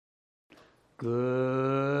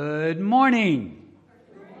Good morning.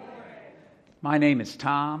 My name is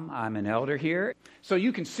Tom. I'm an elder here. So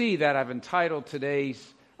you can see that I've entitled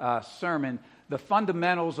today's sermon, The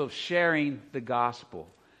Fundamentals of Sharing the Gospel.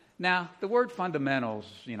 Now, the word fundamentals,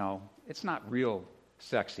 it's not real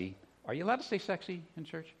sexy. Are you allowed to say sexy in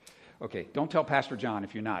church? Okay, don't tell Pastor John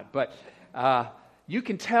if you're not. But you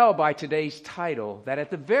can tell by today's title that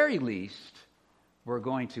at the very least, we're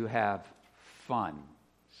going to have fun.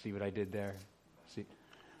 See what I did there? See?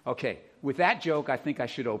 Okay, with that joke, I think I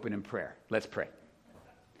should open in prayer. Let's pray.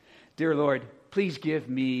 Dear Lord, please give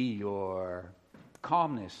me your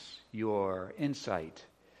calmness, your insight.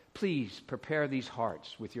 Please prepare these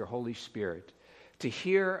hearts with your Holy Spirit to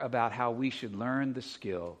hear about how we should learn the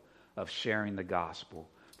skill of sharing the gospel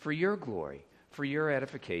for your glory, for your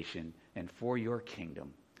edification, and for your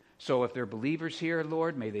kingdom. So if there are believers here,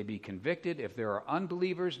 Lord, may they be convicted. If there are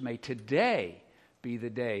unbelievers, may today be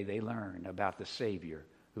the day they learn about the Savior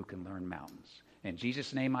who can learn mountains. In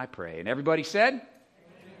Jesus' name I pray. And everybody said?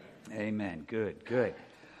 Amen. Amen. Good.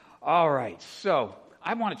 All right. So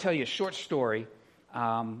I want to tell you a short story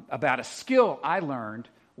about a skill I learned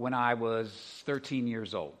when I was 13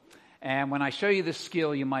 years old. And when I show you this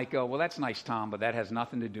skill, you might go, well, that's nice, Tom, but that has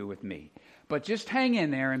nothing to do with me. But just hang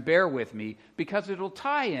in there and bear with me because it'll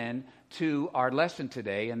tie in to our lesson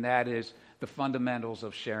today, and that is the fundamentals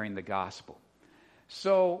of sharing the gospel.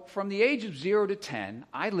 So from the age of 0 to 10,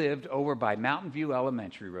 I lived over by Mountain View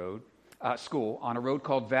Elementary School on a road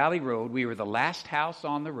called Valley Road. We were the last house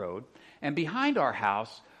on the road, and behind our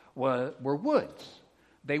house were woods.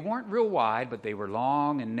 They weren't real wide, but they were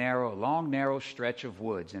long, narrow stretch of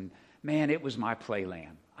woods. And man, it was my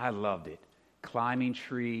playland. I loved it. Climbing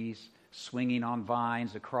trees, swinging on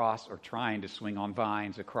vines trying to swing on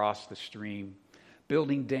vines across the stream,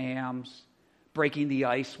 building dams, breaking the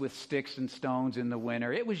ice with sticks and stones in the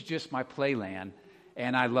winter. It was just my playland,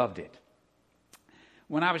 and I loved it.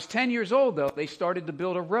 When I was 10 years old, though, they started to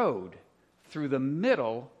build a road through the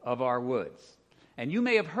middle of our woods. And you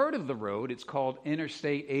may have heard of the road. It's called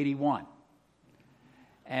Interstate 81.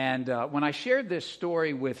 And when I shared this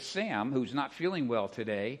story with Sam, who's not feeling well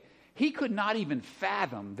today, he could not even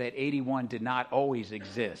fathom that 81 did not always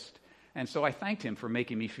exist. And so I thanked him for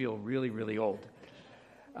making me feel really, really old.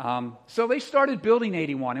 So they started building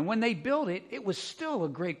 81, and when they built it, it was still a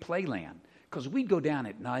great playland because we'd go down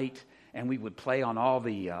at night and we would play on all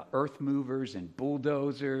the earth movers and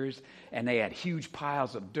bulldozers, and they had huge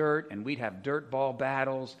piles of dirt, and we'd have dirt ball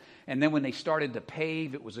battles. And then when they started to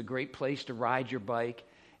pave, it was a great place to ride your bike,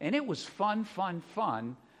 and it was fun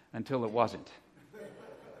until it wasn't.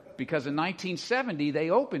 Because in 1970,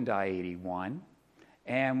 they opened I-81,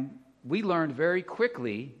 and we learned very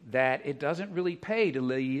quickly that it doesn't really pay to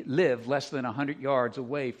live less than 100 yards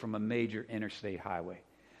away from a major interstate highway.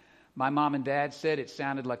 My mom and dad said it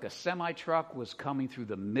sounded like a semi-truck was coming through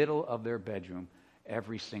the middle of their bedroom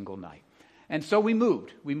every single night. And so we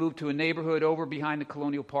moved. We moved to a neighborhood over behind the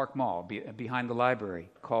Colonial Park Mall, behind the library,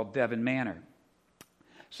 called Devon Manor.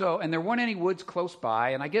 And there weren't any woods close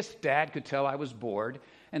by, and I guess Dad could tell I was bored.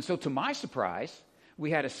 And so to my surprise, we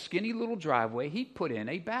had a skinny little driveway. He put in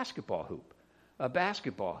a basketball hoop.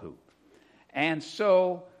 And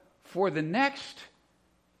so for the next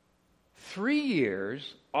 3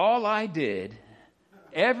 years, all I did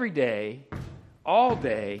every day, all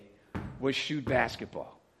day, was shoot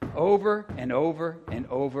basketball over and over and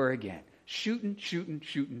over again. Shooting.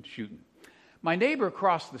 My neighbor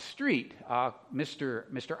across the street,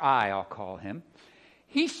 Mr. I, I'll call him,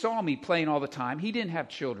 he saw me playing all the time. He didn't have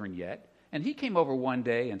children yet. And he came over one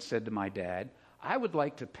day and said to my dad, I would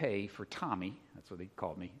like to pay for Tommy, that's what he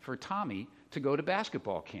called me, for Tommy to go to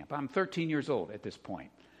basketball camp. I'm 13 years old at this point.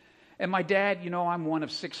 And my dad, I'm one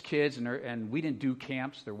of 6 kids, and we didn't do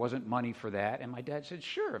camps. There wasn't money for that. And my dad said,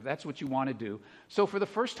 sure, if that's what you want to do. So for the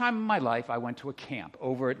first time in my life, I went to a camp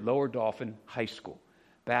over at Lower Dolphin High School,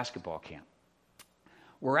 basketball camp.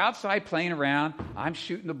 We're outside playing around. I'm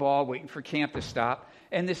shooting the ball, waiting for camp to stop.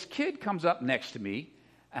 And this kid comes up next to me,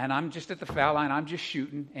 and I'm just at the foul line. I'm just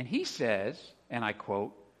shooting. And he says, and I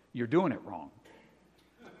quote, "You're doing it wrong."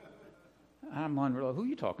 I'm wondering, who are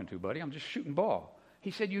you talking to, buddy? I'm just shooting ball.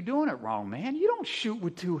 He said, "You're doing it wrong, man. You don't shoot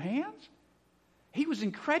with 2 hands." He was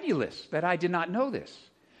incredulous that I did not know this.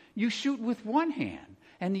 You shoot with 1 hand,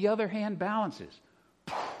 and the other hand balances.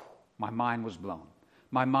 My mind was blown.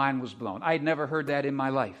 I had never heard that in my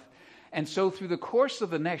life. And so through the course of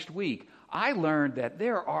the next week, I learned that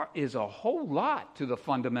there is a whole lot to the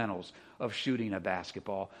fundamentals of shooting a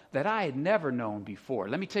basketball that I had never known before.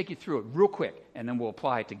 Let me take you through it real quick, and then we'll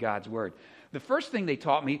apply it to God's Word. The first thing they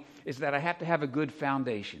taught me is that I have to have a good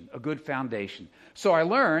foundation, a good foundation. So I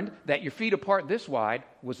learned that your feet apart this wide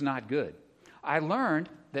was not good. I learned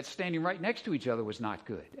that standing right next to each other was not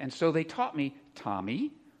good. And so they taught me,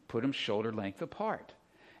 Tommy, put them shoulder length apart.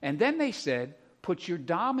 And then they said, put your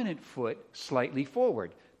dominant foot slightly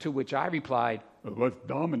forward, to which I replied, what's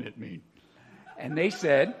dominant mean? And they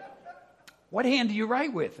said, what hand do you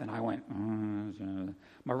write with? And I went,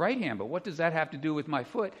 my right hand, but what does that have to do with my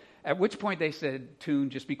foot? At which point they said, Toon,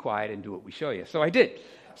 just be quiet and do what we show you. So I did.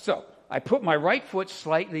 So I put my right foot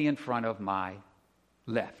slightly in front of my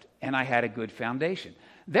left, and I had a good foundation.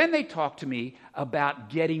 Then they talked to me about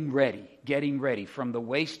getting ready from the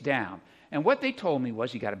waist down. And what they told me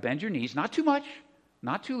was you got to bend your knees, not too much,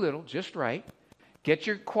 not too little, just right. Get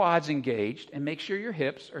your quads engaged and make sure your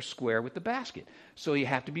hips are square with the basket. So you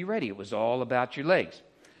have to be ready. It was all about your legs.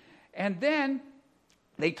 And then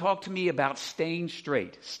they talked to me about staying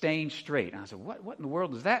straight. And I said, what in the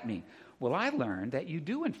world does that mean? Well, I learned that you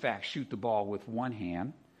do, in fact, shoot the ball with one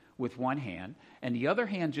hand, and the other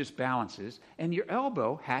hand just balances, and your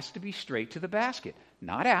elbow has to be straight to the basket.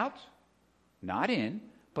 Not out, not in,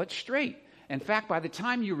 but straight. In fact, by the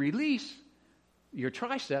time you release, your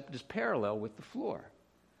tricep is parallel with the floor.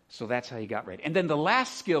 So that's how you got ready. And then the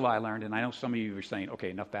last skill I learned, and I know some of you are saying, okay,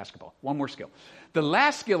 enough basketball. One more skill. The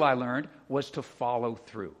last skill I learned was to follow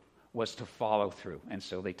through. And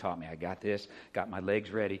so they taught me, I got this, got my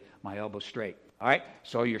legs ready, my elbows straight. All right,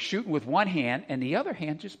 so you're shooting with one hand, and the other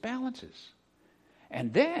hand just balances.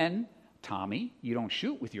 And then, Tommy, you don't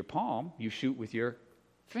shoot with your palm, you shoot with your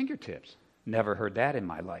fingertips. Never heard that in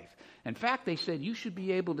my life. In fact, they said you should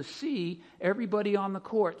be able to see everybody on the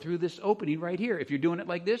court through this opening right here. If you're doing it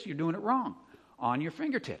like this, you're doing it wrong, on your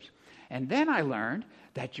fingertips. And then I learned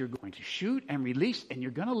that you're going to shoot and release, and you're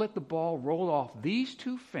going to let the ball roll off these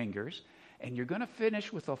two fingers, and you're going to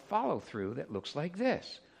finish with a follow-through that looks like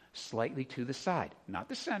this, slightly to the side, not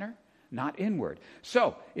the center, not inward.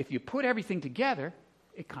 So if you put everything together,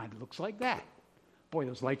 it kind of looks like that. Boy,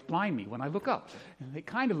 those lights blind me when I look up. It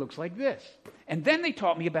kind of looks like this. And then they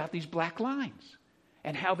taught me about these black lines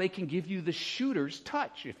and how they can give you the shooter's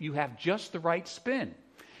touch if you have just the right spin.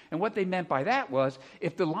 And what they meant by that was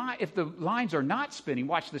if the lines are not spinning,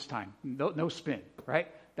 watch this time, no spin, right?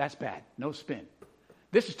 That's bad, no spin.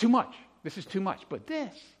 This is too much. But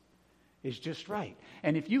this is just right.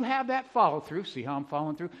 And if you have that follow-through, see how I'm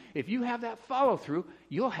following through? If you have that follow-through,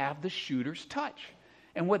 you'll have the shooter's touch.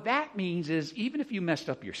 And what that means is even if you messed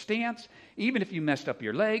up your stance, even if you messed up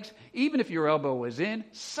your legs, even if your elbow was in,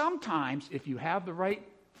 sometimes if you have the right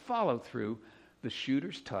follow-through, the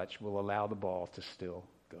shooter's touch will allow the ball to still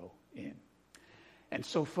go in. And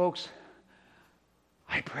so, folks,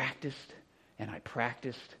 I practiced, and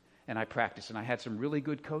I had some really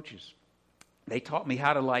good coaches. They taught me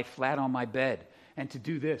how to lie flat on my bed and to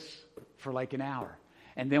do this for like an hour.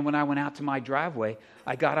 And then when I went out to my driveway,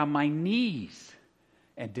 I got on my knees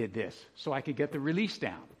and did this so I could get the release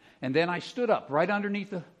down. And then I stood up right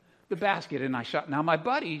underneath the basket and I shot. Now my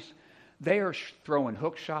buddies, they are throwing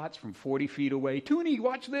hook shots from 40 feet away. Toonie,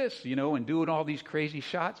 watch this, and doing all these crazy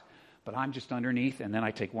shots. But I'm just underneath, and then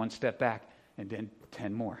I take one step back and then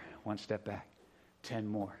 10 more. One step back, 10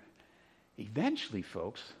 more. Eventually,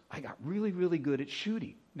 folks, I got really, really good at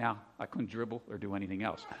shooting. Now, I couldn't dribble or do anything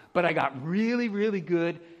else, but I got really, really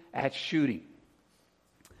good at shooting.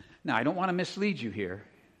 Now, I don't want to mislead you here.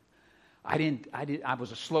 I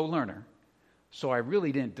was a slow learner, so I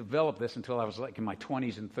really didn't develop this until I was like in my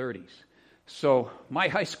 20s and 30s. So my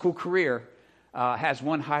high school career has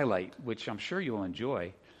one highlight, which I'm sure you'll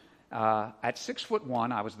enjoy. At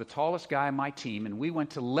 6'1", I was the tallest guy on my team, and we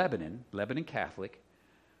went to Lebanon Catholic,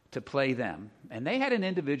 to play them. And they had an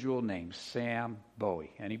individual named Sam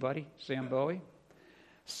Bowie. Anybody? Sam Bowie?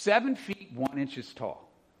 7 feet 1 inches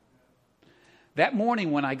tall. That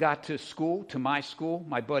morning when I got to my school,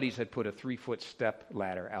 my buddies had put a 3-foot step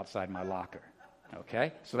ladder outside my locker.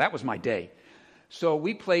 Okay? So that was my day. So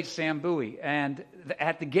we played Sam Bowie. And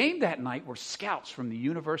at the game that night were scouts from the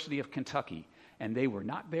University of Kentucky. And they were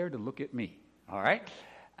not there to look at me. All right?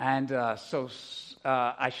 And so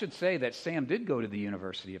I should say that Sam did go to the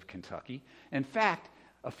University of Kentucky. In fact,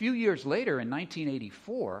 a few years later, in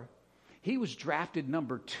 1984, he was drafted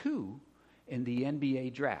number 2 in the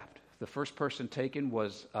NBA draft. The first person taken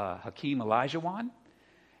was Hakeem Olajuwon,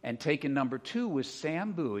 and taken number 2 was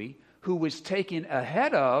Sam Bowie, who was taken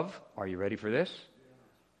ahead of, are you ready for this?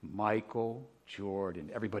 Michael Jordan.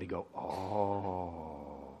 Everybody go,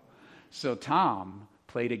 oh. So Tom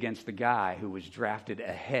played against the guy who was drafted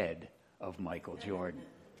ahead of Michael Jordan.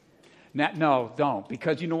 Now, no, don't,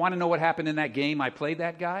 because you want to know what happened in that game I played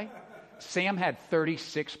that guy? Sam had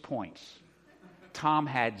 36 points. Tom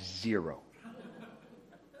had 0.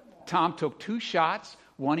 Tom took 2 shots.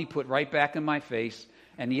 One he put right back in my face,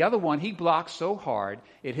 and the other one he blocked so hard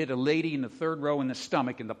it hit a lady in the 3rd row in the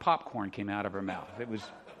stomach, and the popcorn came out of her mouth. It was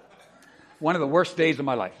one of the worst days of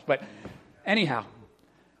my life. But anyhow,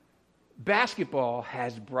 basketball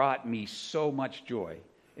has brought me so much joy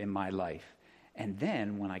in my life. And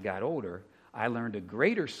then when I got older, I learned a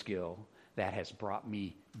greater skill that has brought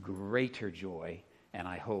me greater joy, and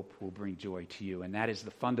I hope will bring joy to you. And that is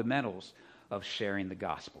the fundamentals of sharing the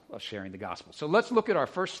gospel, So let's look at our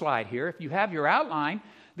first slide here. If you have your outline,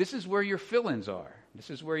 this is where your fill-ins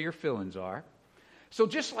are. So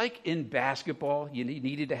just like in basketball, you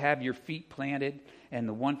needed to have your feet planted and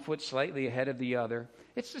the one foot slightly ahead of the other.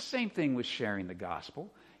 It's the same thing with sharing the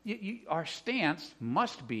gospel. Our stance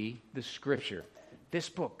must be the Scripture. This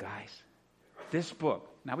book, guys. This book.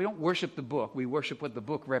 Now, we don't worship the book. We worship what the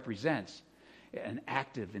book represents. An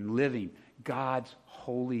active and living God's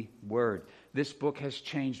holy word. This book has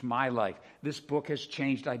changed my life. This book has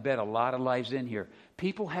changed, I bet, a lot of lives in here.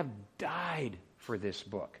 People have died for this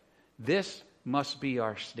book. This must be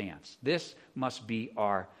our stance. This must be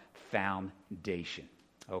our foundation.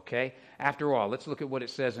 Okay? After all, let's look at what it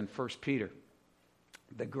says in 1 Peter.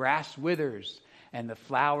 The grass withers and the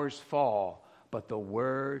flowers fall, but the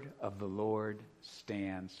word of the Lord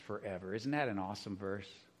stands forever. Isn't that an awesome verse?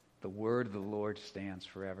 The word of the Lord stands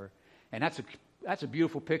forever. And that's a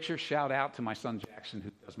beautiful picture. Shout out to my son Jackson,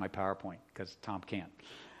 who does my PowerPoint, because Tom can't.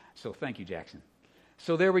 So thank you, Jackson.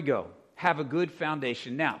 So there we go. Have a good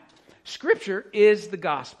foundation. Now, Scripture is the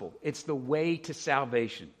gospel. It's the way to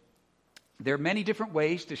salvation. There are many different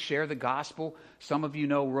ways to share the gospel. Some of you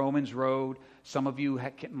know Romans Road. Some of you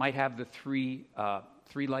might have the three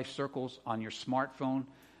life circles on your smartphone,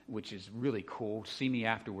 which is really cool. See me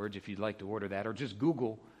afterwards if you'd like to order that, or just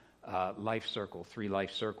Google Life Circle, 3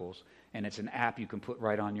 life circles, and it's an app you can put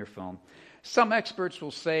right on your phone. Some experts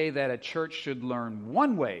will say that a church should learn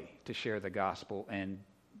one way to share the gospel, and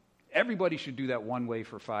everybody should do that one way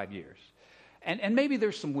for 5 years. And maybe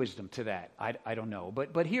there's some wisdom to that. I don't know.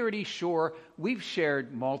 But here at East Shore, we've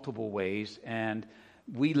shared multiple ways, and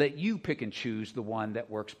we let you pick and choose the one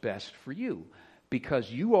that works best for you,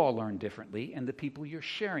 because you all learn differently, and the people you're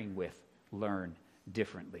sharing with learn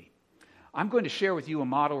differently. I'm going to share with you a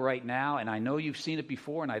model right now, and I know you've seen it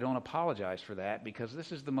before, and I don't apologize for that, because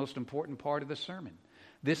this is the most important part of the sermon.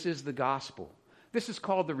 This is the gospel. This is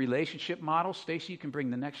called the relationship model. Stacy, you can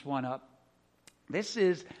bring the next one up. This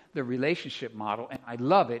is the relationship model, and I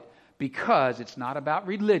love it because it's not about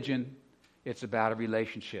religion, it's about a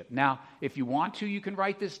relationship. Now, if you want to, you can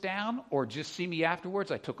write this down or just see me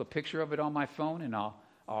afterwards. I took a picture of it on my phone, and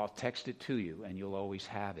I'll text it to you, and you'll always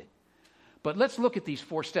have it. But let's look at these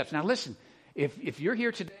 4 steps. Now listen, if you're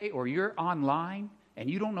here today or you're online and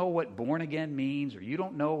you don't know what born again means, or you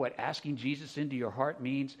don't know what asking Jesus into your heart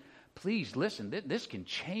means, please listen. This can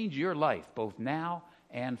change your life both now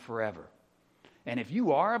and forever. And if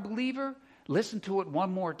you are a believer, listen to it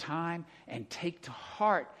one more time and take to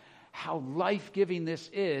heart how life-giving this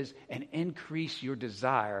is, and increase your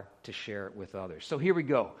desire to share it with others. So here we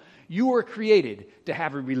go. You were created to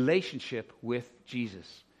have a relationship with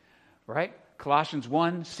Jesus. Right? Colossians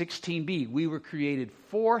 1:16b, we were created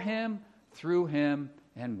for him, through him,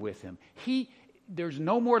 and with him. There's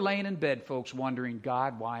no more laying in bed, folks, wondering,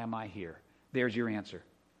 God, why am I here? There's your answer.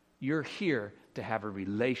 You're here to have a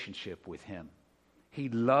relationship with him. He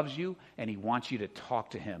loves you, and he wants you to talk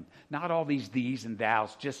to him. Not all these these and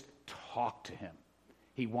thous, just talk to him.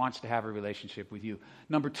 He wants to have a relationship with you.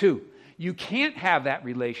 Number 2, you can't have that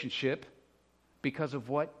relationship because of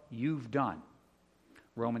what you've done.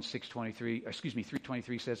 Romans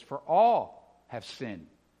 3:23 says, for all have sinned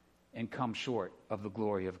and come short of the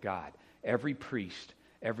glory of God. Every priest,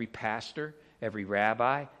 every pastor, every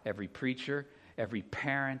rabbi, every preacher, every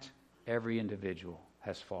parent, every individual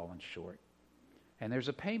has fallen short. And there's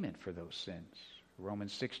a payment for those sins.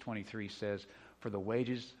 Romans 6:23 says, for the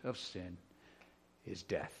wages of sin is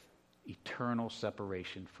death, eternal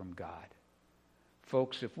separation from God.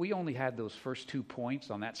 Folks, if we only had those first 2 points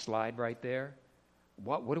on that slide right there,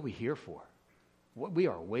 what are we here for? We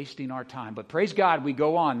are wasting our time. But praise God, we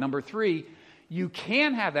go on. Number 3, you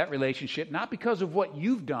can have that relationship not because of what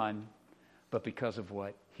you've done, but because of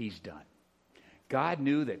what he's done. God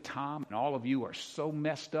knew that Tom and all of you are so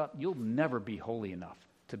messed up, you'll never be holy enough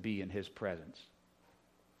to be in his presence.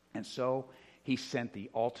 And so he sent the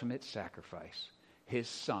ultimate sacrifice, his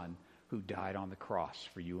son, who died on the cross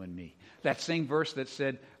for you and me. That same verse that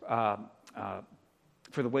said, for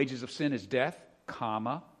the wages of sin is death,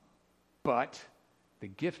 but the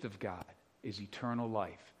gift of God is eternal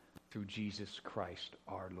life through Jesus Christ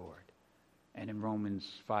our Lord. And in Romans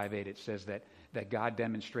 5:8 it says that God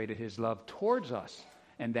demonstrated his love towards us,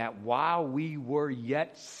 and that while we were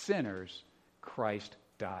yet sinners, Christ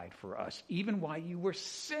died for us. Even while you were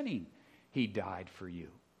sinning, he died for you.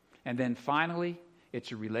 And then finally,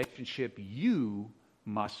 it's a relationship you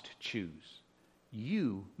must choose.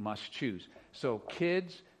 You must choose. So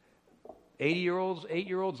kids, 80-year-olds,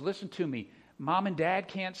 8-year-olds, listen to me. Mom and dad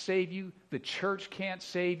can't save you. The church can't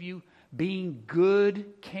save you. Being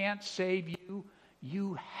good can't save you.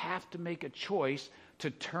 You have to make a choice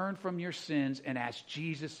to turn from your sins and ask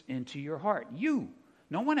Jesus into your heart. You,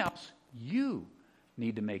 no one else, you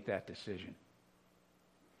need to make that decision.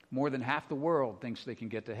 More than half the world thinks they can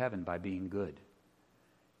get to heaven by being good.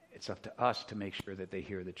 It's up to us to make sure that they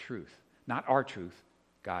hear the truth. Not our truth,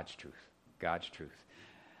 God's truth. God's truth.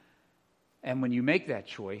 And when you make that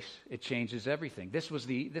choice, it changes everything. This was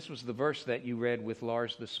the verse that you read with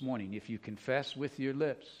Lars this morning. If you confess with your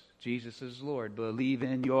lips Jesus is Lord, believe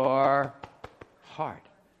in your heart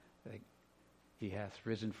that he hath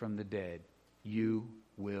risen from the dead, you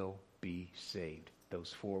will be saved.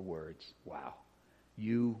 Those 4 words. Wow.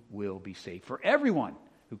 You will be saved. For everyone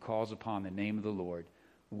who calls upon the name of the Lord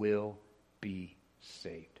will be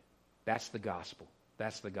saved. That's the gospel.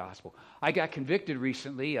 That's the gospel. I got convicted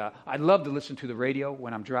recently. I love to listen to the radio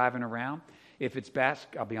when I'm driving around.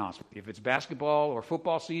 I'll be honest with you. If it's basketball or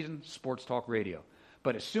football season, sports talk radio.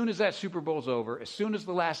 But as soon as that Super Bowl's over, as soon as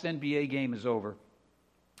the last NBA game is over,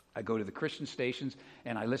 I go to the Christian stations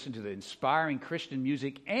and I listen to the inspiring Christian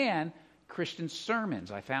music and Christian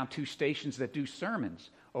sermons. I found 2 stations that do sermons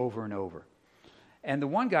over and over. And the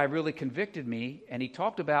one guy really convicted me, and he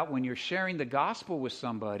talked about when you're sharing the gospel with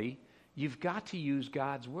somebody, you've got to use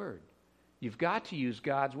God's word. You've got to use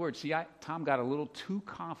God's word. See, Tom got a little too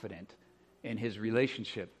confident in his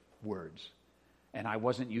relationship words, and I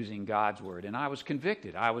wasn't using God's word, and I was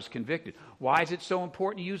convicted. Why is it so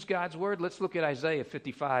important to use God's word? Let's look at Isaiah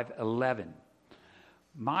 55:11.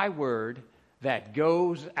 My word that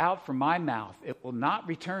goes out from my mouth, it will not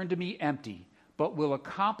return to me empty, but will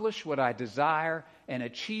accomplish what I desire and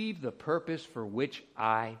achieve the purpose for which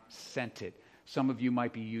I sent it. Some of you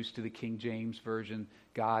might be used to the King James Version.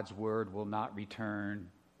 God's word will not return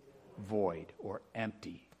void or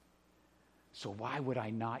empty. So why would I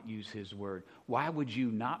not use his word? Why would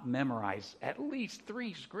you not memorize at least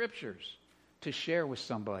 3 scriptures to share with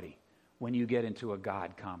somebody when you get into a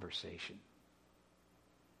God conversation?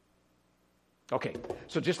 Okay,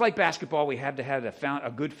 so just like basketball, we have to have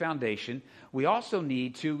a good foundation. We also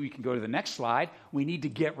need to, we can go to the next slide, we need to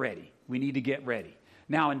get ready. We need to get ready.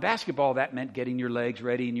 Now, in basketball, that meant getting your legs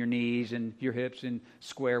ready and your knees and your hips and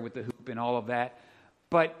square with the hoop and all of that.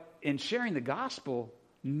 But in sharing the gospel,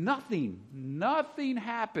 nothing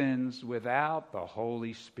happens without the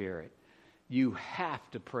Holy Spirit. You have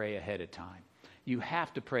to pray ahead of time. You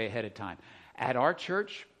have to pray ahead of time. At our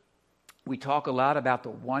church, we talk a lot about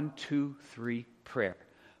the 1, 2, 3 prayer.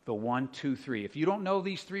 The 1, 2, 3. If you don't know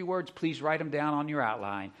these 3 words, please write them down on your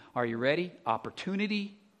outline. Are you ready?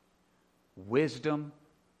 Opportunity, wisdom,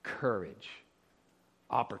 courage.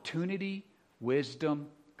 Opportunity, wisdom,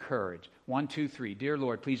 courage. 1, 2, 3. Dear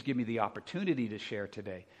Lord, please give me the opportunity to share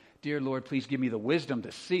today. Dear Lord, please give me the wisdom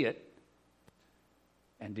to see it.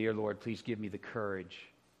 And dear Lord, please give me the courage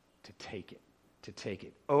to take it. To take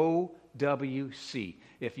it. OWC.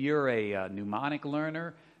 If you're a mnemonic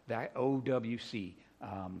learner, that OWC,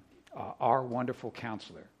 our wonderful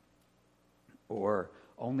counselor, or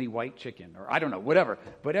only white chicken, or I don't know,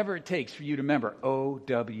 whatever it takes for you to remember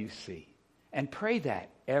OWC. And pray that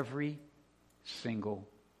every single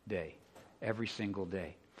day. Every single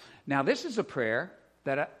day. Now, this is a prayer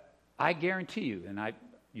that I guarantee you, and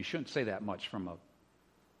you shouldn't say that much from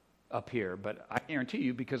up here, but I guarantee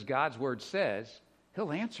you, because God's word says,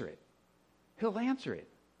 he'll answer it. He'll answer it.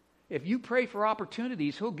 If you pray for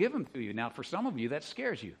opportunities, he'll give them to you. Now, for some of you, that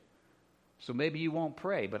scares you. So maybe you won't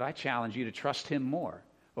pray, but I challenge you to trust him more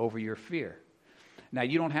over your fear. Now,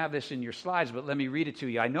 you don't have this in your slides, but let me read it to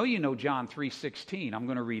you. I know you know John 3:16. I'm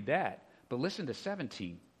going to read that. But listen to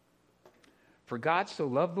 17. For God so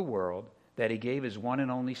loved the world that he gave his one and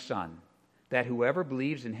only Son, that whoever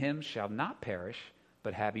believes in him shall not perish,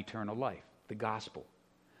 but have eternal life. The gospel.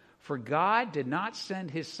 For God did not send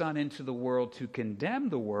his Son into the world to condemn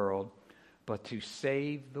the world, but to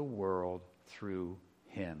save the world through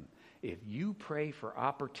him. If you pray for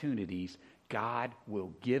opportunities, God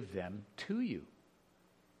will give them to you.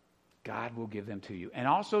 God will give them to you. And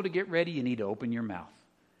also, to get ready, you need to open your mouth.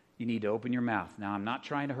 You need to open your mouth. Now, I'm not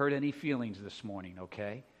trying to hurt any feelings this morning,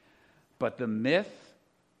 okay? But the myth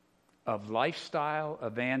of lifestyle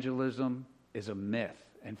evangelism is a myth.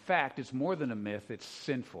 In fact, it's more than a myth, it's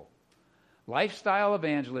sinful. Lifestyle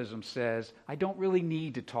evangelism says, I don't really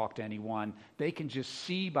need to talk to anyone. They can just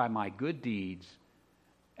see by my good deeds,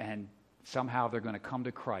 and somehow they're going to come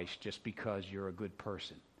to Christ just because you're a good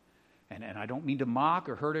person. And I don't mean to mock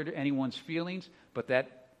or hurt anyone's feelings, but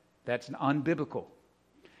that's unbiblical.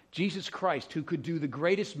 Jesus Christ, who could do the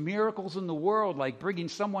greatest miracles in the world, like bringing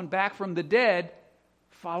someone back from the dead,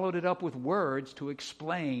 followed it up with words to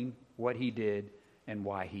explain what he did and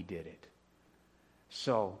why he did it.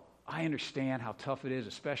 So I understand how tough it is,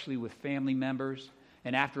 especially with family members.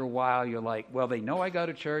 And after a while, you're like, well, they know I go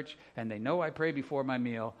to church, and they know I pray before my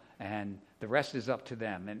meal, and the rest is up to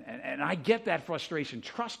them. And I get that frustration.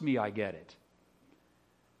 Trust me, I get it.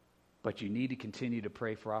 But you need to continue to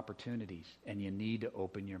pray for opportunities, and you need to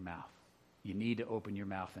open your mouth. You need to open your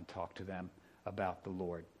mouth and talk to them about the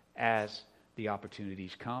Lord as the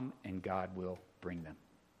opportunities come, and God will bring them.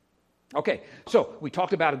 Okay, so we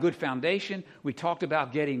talked about a good foundation. We talked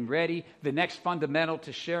about getting ready. The next fundamental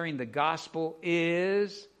to sharing the gospel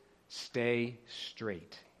is stay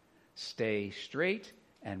straight. Stay straight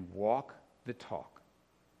and walk the talk.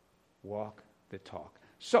 Walk the talk.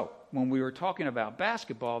 So, when we were talking about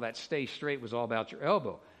basketball, that stay straight was all about your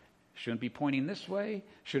elbow. Shouldn't be pointing this way,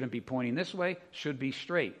 shouldn't be pointing this way, should be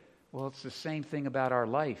straight. Well, it's the same thing about our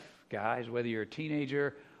life, guys, whether you're a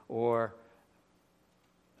teenager or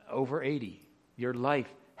over 80. Your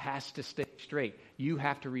life has to stay straight. You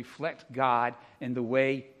have to reflect God in the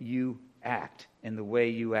way you act,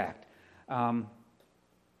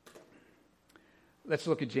 Let's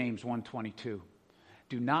look at James 1:22.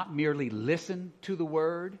 Do not merely listen to the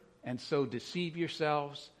word and so deceive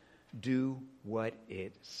yourselves. Do what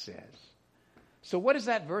it says. So what is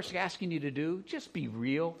that verse asking you to do? Just be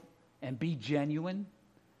real and be genuine.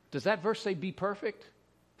 Does that verse say be perfect?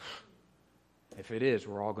 If it is,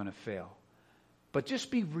 we're all going to fail. But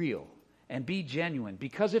just be real and be genuine,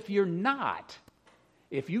 because if you're not,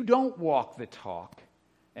 if you don't walk the talk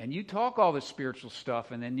and you talk all the spiritual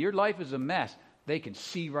stuff and then your life is a mess, they can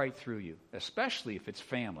see right through you, especially if it's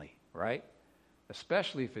family, right?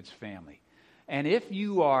 Especially if it's family. And if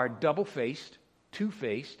you are double-faced,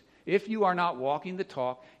 two-faced, if you are not walking the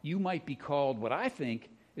talk, you might be called what I think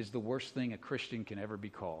is the worst thing a Christian can ever be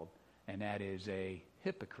called, and that is a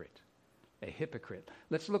hypocrite. A hypocrite.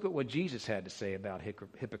 Let's look at what Jesus had to say about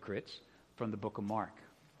hypocrites from the book of Mark.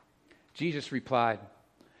 Jesus replied,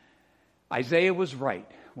 Isaiah was right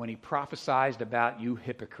when he prophesied about you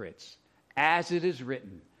hypocrites. As it is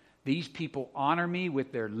written, these people honor me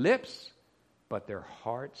with their lips, but their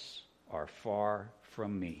hearts are far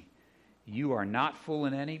from me. You are not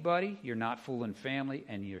fooling anybody, you're not fooling family,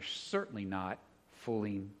 and you're certainly not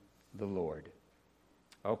fooling the Lord.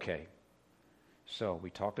 Okay, so we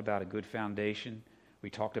talked about a good foundation. We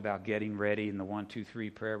talked about getting ready in the 1, 2, 3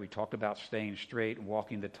 prayer. We talked about staying straight and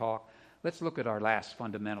walking the talk. Let's look at our last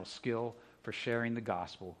fundamental skill for sharing the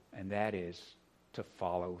gospel, and that is to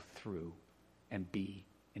follow through and be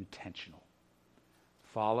intentional.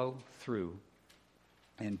 Follow through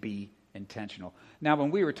and be intentional. Now,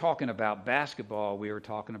 when we were talking about basketball, we were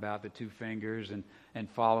talking about the 2 fingers and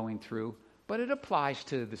following through, but it applies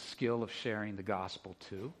to the skill of sharing the gospel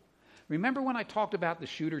too. Remember when I talked about the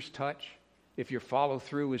shooter's touch? If your follow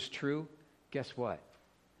through is true, guess what?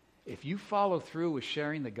 If you follow through with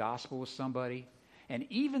sharing the gospel with somebody, and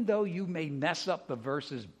even though you may mess up the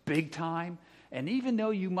verses big time, and even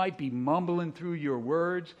though you might be mumbling through your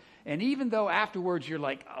words, and even though afterwards you're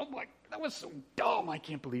like, oh my, that was so dumb, I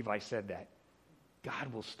can't believe I said that,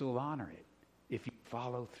 God will still honor it if you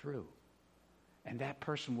follow through. And that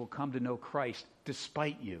person will come to know Christ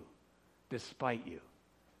despite you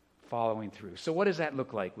following through. So what does that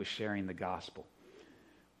look like with sharing the gospel?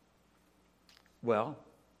 Well,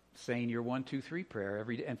 saying your 1, 2, 3 prayer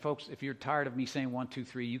every day. And folks, if you're tired of me saying 1, 2,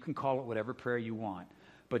 3, you can call it whatever prayer you want.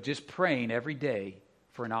 But just praying every day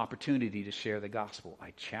for an opportunity to share the gospel.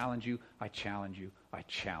 I challenge you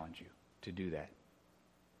to do that.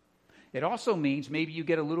 It also means maybe you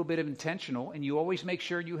get a little bit of intentional and you always make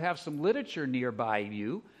sure you have some literature nearby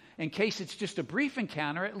you. In case it's just a brief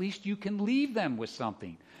encounter, at least you can leave them with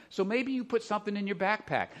something. So maybe you put something in your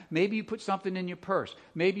backpack. Maybe you put something in your purse.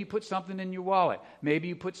 Maybe you put something in your wallet. Maybe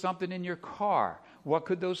you put something in your car. What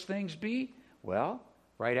could those things be? Well,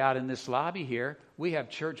 right out in this lobby here, we have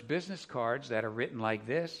church business cards that are written like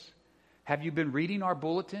this. Have you been reading our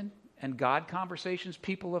bulletin and God conversations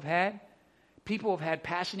people have had? People have had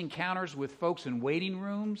passing encounters with folks in waiting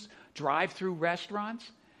rooms, drive-through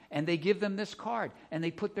restaurants, and they give them this card, and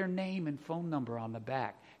they put their name and phone number on the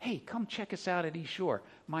back. Hey, come check us out at East Shore.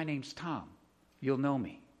 My name's Tom. You'll know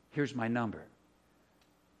me. Here's my number.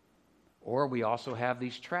 Or we also have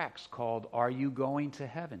these tracts called Are You Going to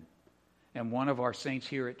Heaven? And one of our saints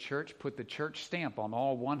here at church put the church stamp on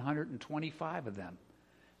all 125 of them.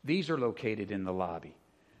 These are located in the lobby.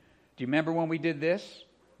 Do you remember when we did this?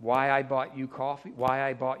 Why I bought you coffee? Why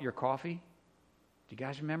I bought your coffee? Do you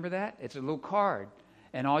guys remember that? It's a little card.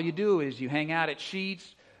 And all you do is you hang out at Sheetz,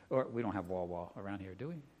 or we don't have Wall around here, do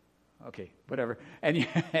we? Okay, whatever.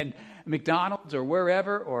 And McDonald's or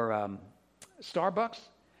wherever, or Starbucks,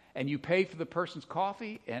 and you pay for the person's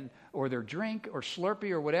coffee or their drink or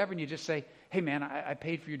Slurpee or whatever, and you just say, hey, man, I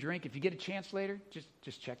paid for your drink. If you get a chance later,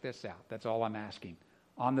 just check this out. That's all I'm asking.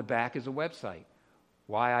 On the back is a website,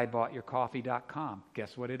 whyibought.yourcoffee.com.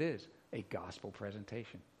 Guess what it is? A gospel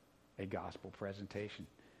presentation. A gospel presentation.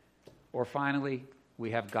 Or finally,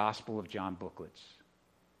 we have Gospel of John booklets.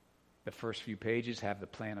 The first few pages have the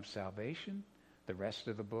plan of salvation. The rest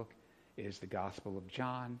of the book is the Gospel of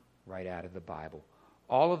John, right out of the Bible.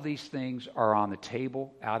 All of these things are on the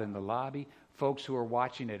table out in the lobby. Folks who are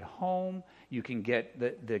watching at home, you can get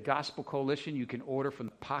the Gospel Coalition. You can order from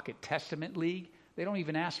the Pocket Testament League. They don't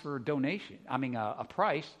even ask for a donation. A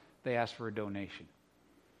price. They ask for a donation.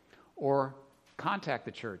 Or contact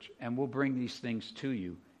the church, and we'll bring these things to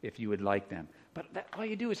you if you would like them. But all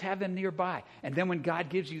you do is have them nearby. And then when God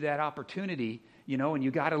gives you that opportunity, and you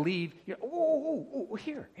got to leave,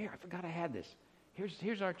 here, I forgot I had this.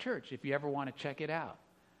 Here's our church if you ever want to check it out.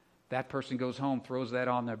 That person goes home, throws that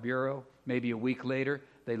on their bureau. Maybe a week later,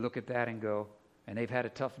 they look at that and go, and they've had a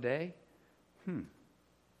tough day? And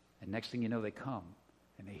next thing you know, they come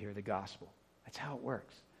and they hear the gospel. That's how it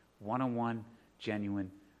works. One-on-one,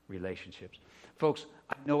 genuine relationships. Folks,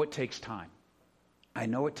 I know it takes time. I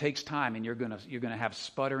know it takes time, and you're gonna have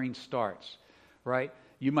sputtering starts, right?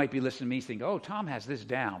 You might be listening to me thinking, oh, Tom has this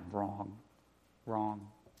down. Wrong.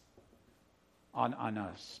 On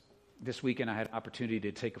us. This weekend, I had an opportunity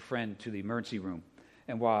to take a friend to the emergency room.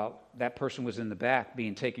 And while that person was in the back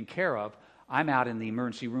being taken care of, I'm out in the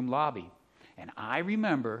emergency room lobby. And I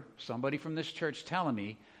remember somebody from this church telling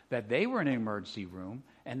me that they were in an emergency room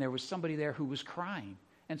and there was somebody there who was crying.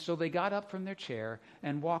 And so they got up from their chair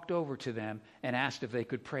and walked over to them and asked if they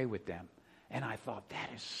could pray with them. And I thought, that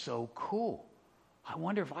is so cool. I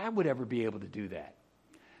wonder if I would ever be able to do that.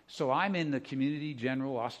 So I'm in the community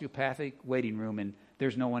general osteopathic waiting room, and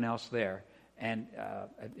there's no one else there. And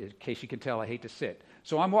in case you can tell, I hate to sit.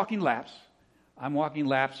 So I'm walking laps.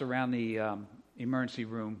 Around the emergency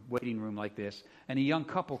room, waiting room like this. And a young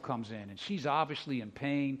couple comes in, and she's obviously in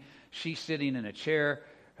pain. She's sitting in a chair.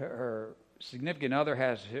 Her significant other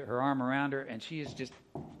has her arm around her, and she is just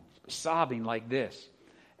sobbing like this.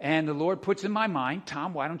 And the Lord puts in my mind,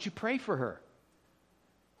 Tom, why don't you pray for her?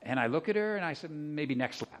 And I look at her, and I said, maybe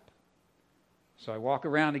next lap. So I walk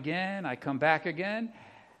around again. I come back again.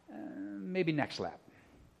 Maybe next lap.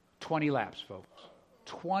 20 laps, folks.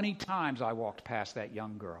 20 times I walked past that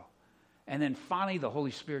young girl. And then finally the Holy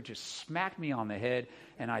Spirit just smacked me on the head,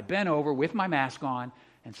 and I bent over with my mask on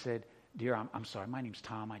and said, dear, I'm sorry, my name's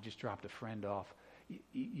Tom. I just dropped a friend off.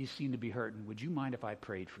 You seem to be hurting. Would you mind if I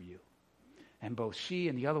prayed for you? And both she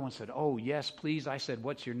and the other one said, oh, yes, please. I said,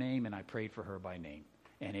 what's your name? And I prayed for her by name.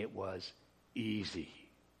 And it was easy.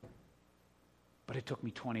 But it took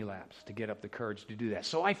me 20 laps to get up the courage to do that.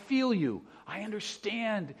 So I feel you. I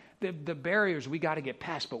understand the barriers we got to get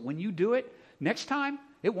past. But when you do it, next time,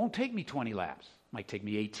 it won't take me 20 laps. It might take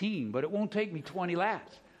me 18, but it won't take me 20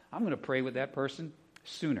 laps. I'm going to pray with that person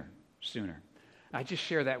sooner. I just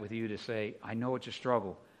share that with you to say, I know it's a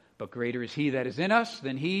struggle, but greater is He that is in us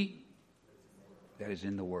than he that is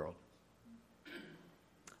in the world.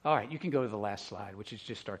 All right, you can go to the last slide, which is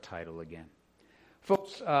just our title again.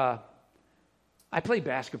 Folks, I played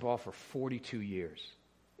basketball for 42 years.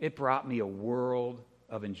 It brought me a world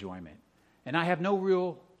of enjoyment. And I have no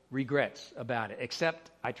real regrets about it, except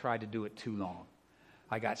I tried to do it too long.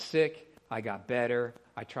 I got sick. I got better.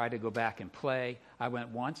 I tried to go back and play. I went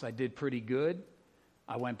once. I did pretty good.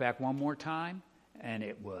 I went back one more time, and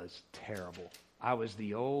it was terrible. I was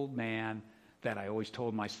the old man that I always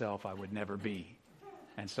told myself I would never be.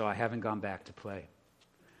 And so I haven't gone back to play.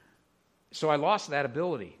 So I lost that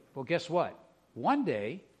ability. Well, guess what? One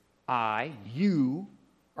day, you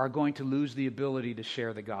are going to lose the ability to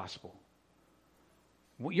share the gospel.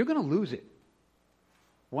 Well, you're going to lose it.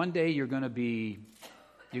 One day you're going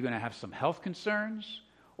to have some health concerns,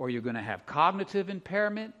 or you're going to have cognitive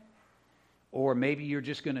impairment, or maybe you're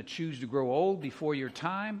just going to choose to grow old before your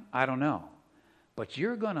time. I don't know. But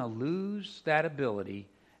you're going to lose that ability,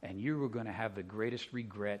 and you are going to have the greatest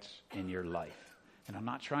regrets in your life. And I'm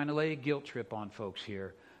not trying to lay a guilt trip on folks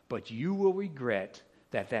here, but you will regret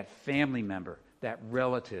that family member, that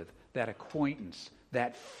relative, that acquaintance,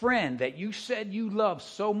 that friend that you said you loved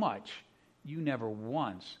so much, you never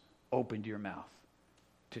once opened your mouth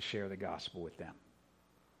to share the gospel with them.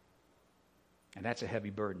 And that's a heavy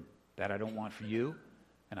burden that I don't want for you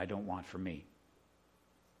and I don't want for me.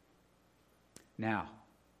 Now,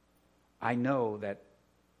 I know that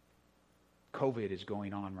COVID is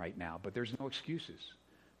going on right now, but there's no excuses.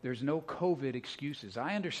 There's no COVID excuses.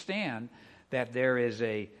 I understand that there is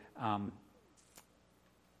a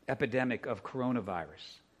epidemic of coronavirus,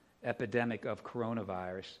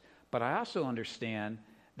 but I also understand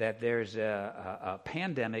that there's a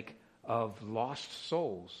pandemic of lost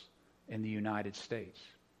souls in the United States.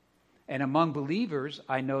 And among believers,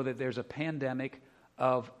 I know that there's a pandemic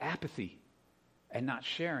of apathy and not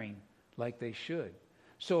sharing like they should.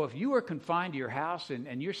 So if you are confined to your house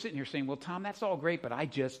and you're sitting here saying, well, Tom, that's all great, but I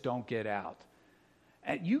just don't get out.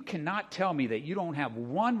 And you cannot tell me that you don't have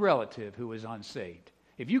one relative who is unsaved.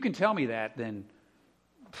 If you can tell me that, then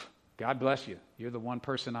God bless you. You're the one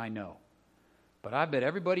person I know. But I bet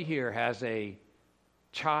everybody here has a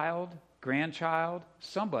child, grandchild,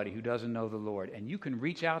 somebody who doesn't know the Lord. And you can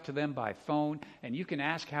reach out to them by phone, and you can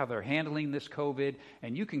ask how they're handling this COVID,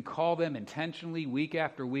 and you can call them intentionally week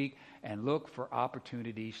after week and look for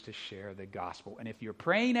opportunities to share the gospel. And if you're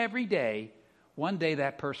praying every day, one day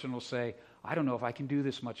that person will say, I don't know if I can do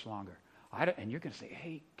this much longer. And you're going to say,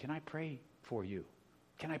 hey, can I pray for you?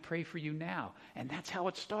 Can I pray for you now? And that's how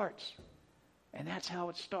it starts.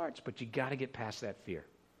 But you got to get past that fear.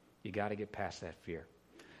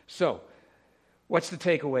 So, what's the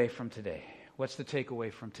takeaway from today?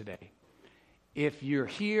 If you're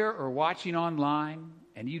here or watching online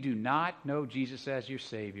and you do not know Jesus as your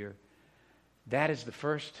Savior, that is the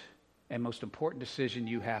first and most important decision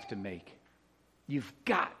you have to make. You've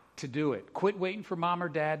got to do it. Quit waiting for mom or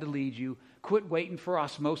dad to lead you. Quit waiting for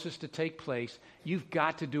osmosis to take place. You've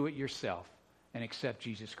got to do it yourself and accept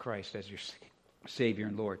Jesus Christ as your Savior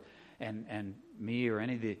and Lord. And me or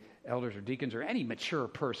any of the elders or deacons or any mature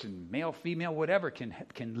person, male, female, whatever, can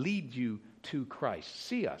lead you to Christ.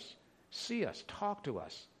 See us, talk to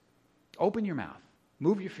us. Open your mouth,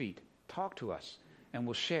 move your feet, talk to us, and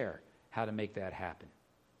we'll share how to make that happen.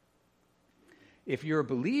 If you're a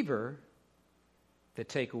believer,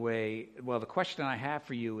 the question I have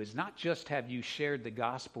for you is not just have you shared the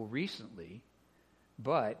gospel recently,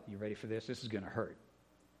 but, you ready for this? This is going to hurt.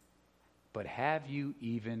 But have you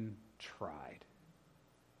even tried?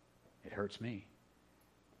 It hurts me.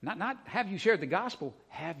 Not have you shared the gospel,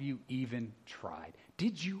 have you even tried?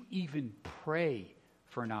 Did you even pray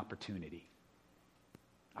for an opportunity?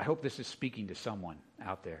 I hope this is speaking to someone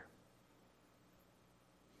out there.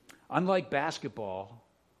 Unlike basketball,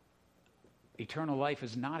 eternal life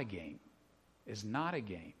is not a game.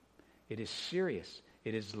 It is serious.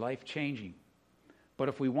 It is life-changing. But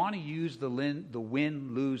if we want to use the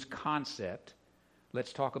win-lose concept,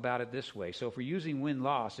 let's talk about it this way. So if we're using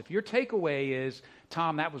win-loss, if your takeaway is,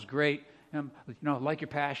 Tom, that was great, I like your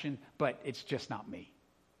passion, but it's just not me.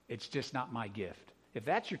 It's just not my gift. If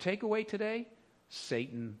that's your takeaway today,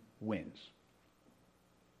 Satan wins.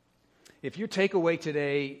 If your takeaway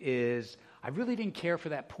today is, I really didn't care for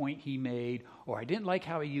that point he made, or I didn't like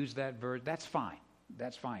how he used that verse, that's fine.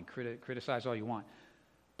 Criticize all you want.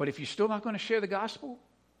 But if you're still not going to share the gospel,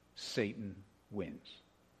 Satan wins.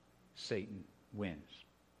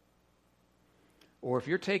 Or if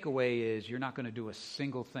your takeaway is you're not going to do a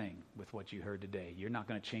single thing with what you heard today, you're not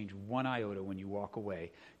going to change one iota when you walk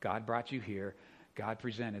away, God brought you here, God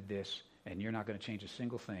presented this, and you're not going to change a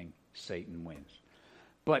single thing, Satan wins.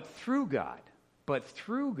 But through God,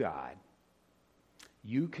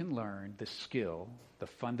 you can learn the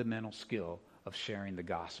fundamental skill of sharing the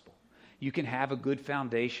gospel. You can have a good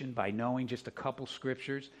foundation by knowing just a couple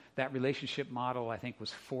scriptures. That relationship model, I think,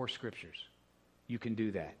 was 4 scriptures. You can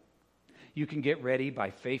do that. You can get ready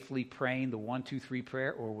by faithfully praying the 1, 2, 3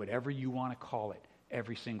 prayer, or whatever you want to call it,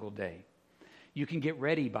 every single day. You can get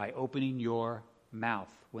ready by opening your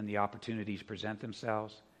mouth when the opportunities present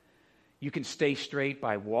themselves. You can stay straight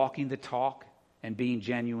by walking the talk and being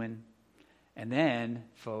genuine. And then,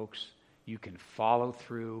 folks, you can follow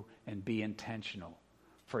through and be intentional.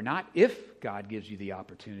 For not if God gives you the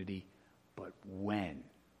opportunity, but when.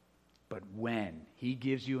 He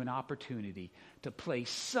gives you an opportunity to play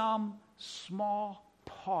some small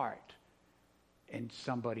part in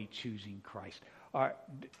somebody choosing Christ. Our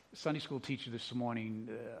Sunday school teacher this morning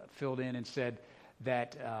filled in and said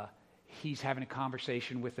that he's having a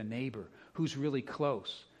conversation with a neighbor who's really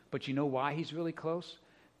close. But you know why he's really close?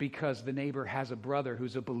 Because the neighbor has a brother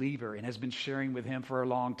who's a believer and has been sharing with him for a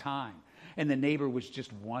long time. And the neighbor was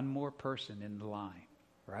just one more person in the line,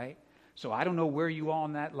 right? So I don't know where you are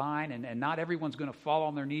on that line, and not everyone's going to fall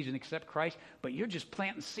on their knees and accept Christ, but you're just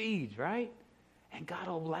planting seeds, right? And God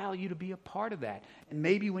will allow you to be a part of that. And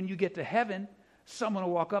maybe when you get to heaven, someone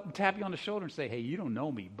will walk up and tap you on the shoulder and say, hey, you don't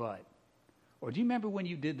know me, but. Or do you remember when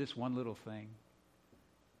you did this one little thing?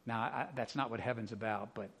 Now, that's not what heaven's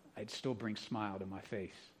about, but it still brings a smile to my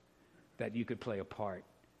face that you could play a part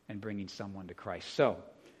in bringing someone to Christ. So,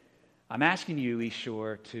 I'm asking you,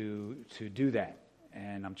 Eshore, to do that.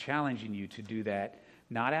 And I'm challenging you to do that,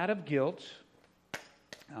 not out of guilt,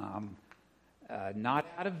 not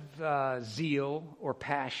out of zeal or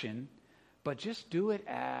passion, but just do it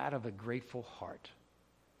out of a grateful heart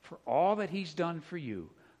for all that he's done for you,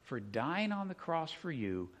 for dying on the cross for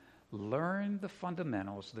you. Learn the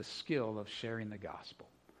fundamentals, the skill of sharing the gospel.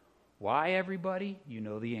 Why, everybody? You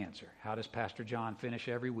know the answer. How does Pastor John finish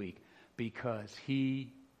every week? Because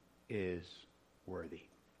he is worthy.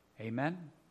 Amen?